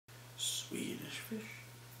Swedish fish,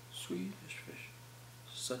 Swedish fish,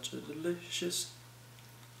 such a delicious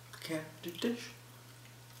candy dish.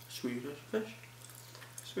 Swedish fish,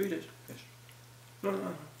 Swedish fish.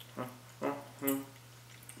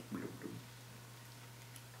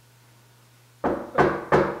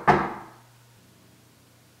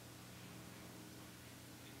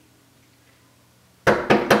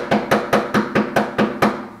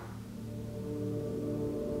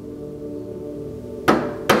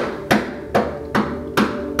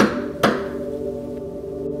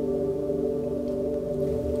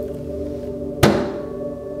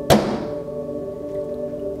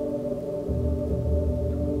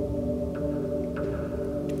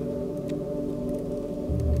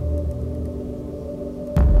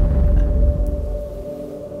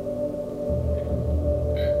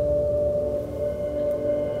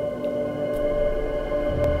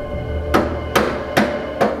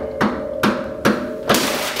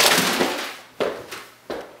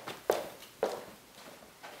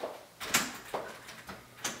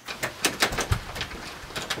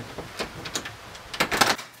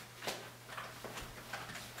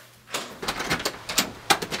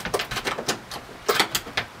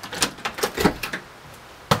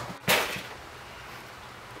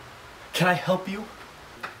 Can I help you?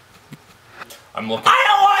 I'm looking. I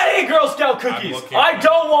don't want any Girl Scout cookies! I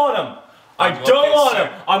don't want them! I don't want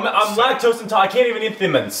them! I'm lactose intolerant. I can't even eat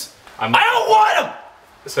Thin Mints. I don't want them!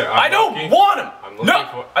 Sir, I don't want them! I'm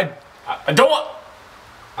looking for... I don't want...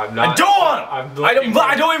 I'm not... I don't want them! I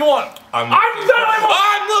don't even want them!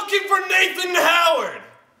 I'm looking for Nathan Howard!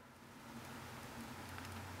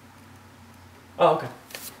 Oh, okay.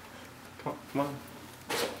 Come on.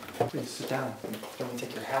 Please sit down. Don't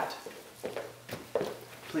take your hat.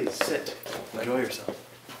 Please sit. Enjoy yourself.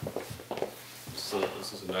 So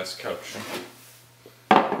this is a nice couch.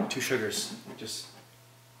 2 sugars. Just...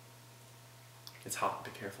 It's hot.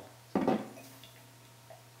 Be careful.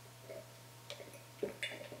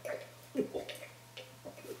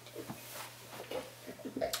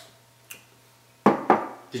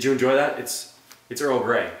 Did you enjoy that? It's Earl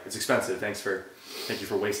Grey. It's expensive. Thank you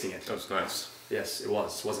for wasting it. That was nice. Yes, it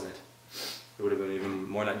was, wasn't it? It would have been even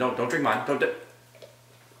more nice. Don't drink mine. Don't.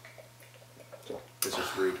 It's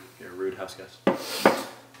just rude. You're a rude house guest.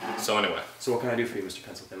 So anyway. So what can I do for you, Mr.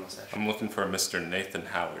 Pencil Thin Mustache? I'm looking for a Mr. Nathan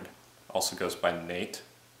Howard. Also goes by Nate,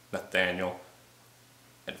 Nathaniel,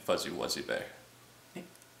 and Fuzzy Wuzzy Bear.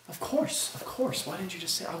 Of course. Why didn't you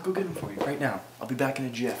just say, I'll go get him for you right now. I'll be back in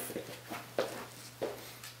a jiff.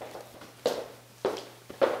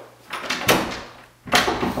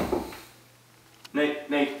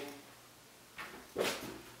 Nathan.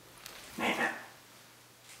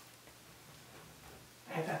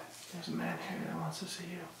 There's a man here that wants to see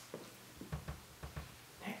you.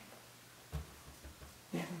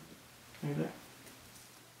 Nathan, are you there?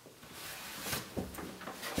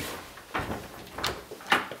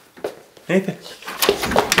 Nathan.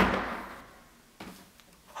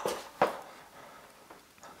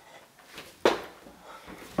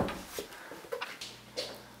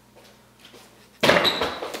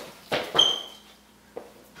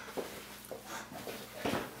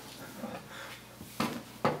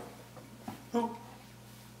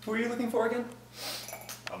 Who are you looking for again?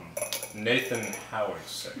 Nathan Howard,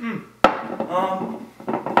 sir. We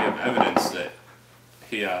have evidence that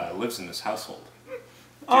he lives in this household. Do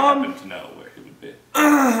you happen to know where he would be?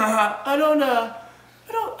 I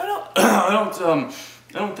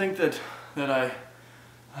don't think that I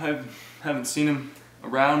haven't seen him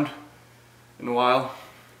around in a while.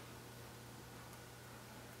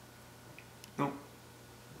 Nope.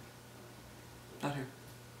 Not here.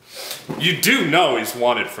 You do know he's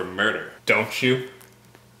wanted for murder, don't you?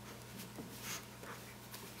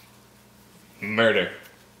 Murder.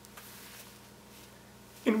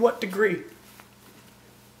 In what degree?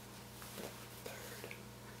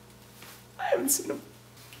 I haven't seen him.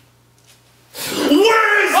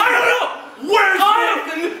 Where's I don't know! Where's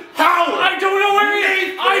Nathan Howard? I don't know where he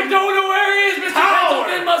is! I don't know where he is, Mr. Pencil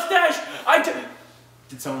Thin Mustache!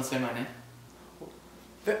 Did someone say my name?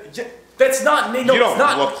 That's not Nathan. No, you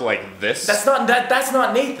don't look like this. That's not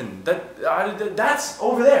Nathan. That's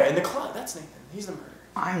over there in the closet. That's Nathan. He's the murderer.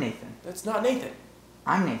 I'm Nathan. That's not Nathan.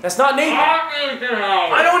 I'm Nathan. That's not Nathan. I'm Nathan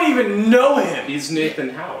Howard. I don't even know him. He's Nathan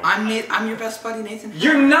Howard. I'm your best buddy, Nathan.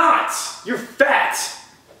 You're not. You're fat.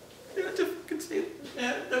 You have to fucking say it.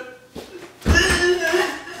 I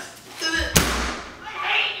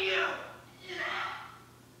hate you.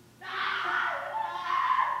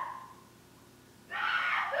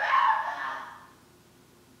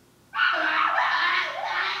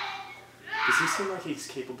 Does he seem like he's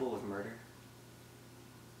capable of murder?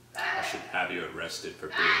 should have you arrested for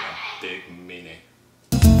being a big meanie.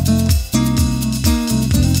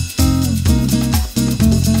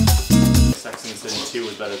 Sex and the City 2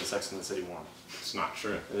 was better than Sex and the City 1. It's not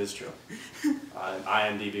true. It is true.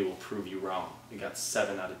 IMDb will prove you wrong. You got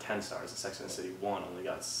 7 out of 10 stars, and Sex and the City 1 only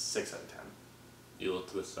got 6 out of 10. You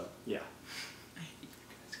looked this up? Yeah.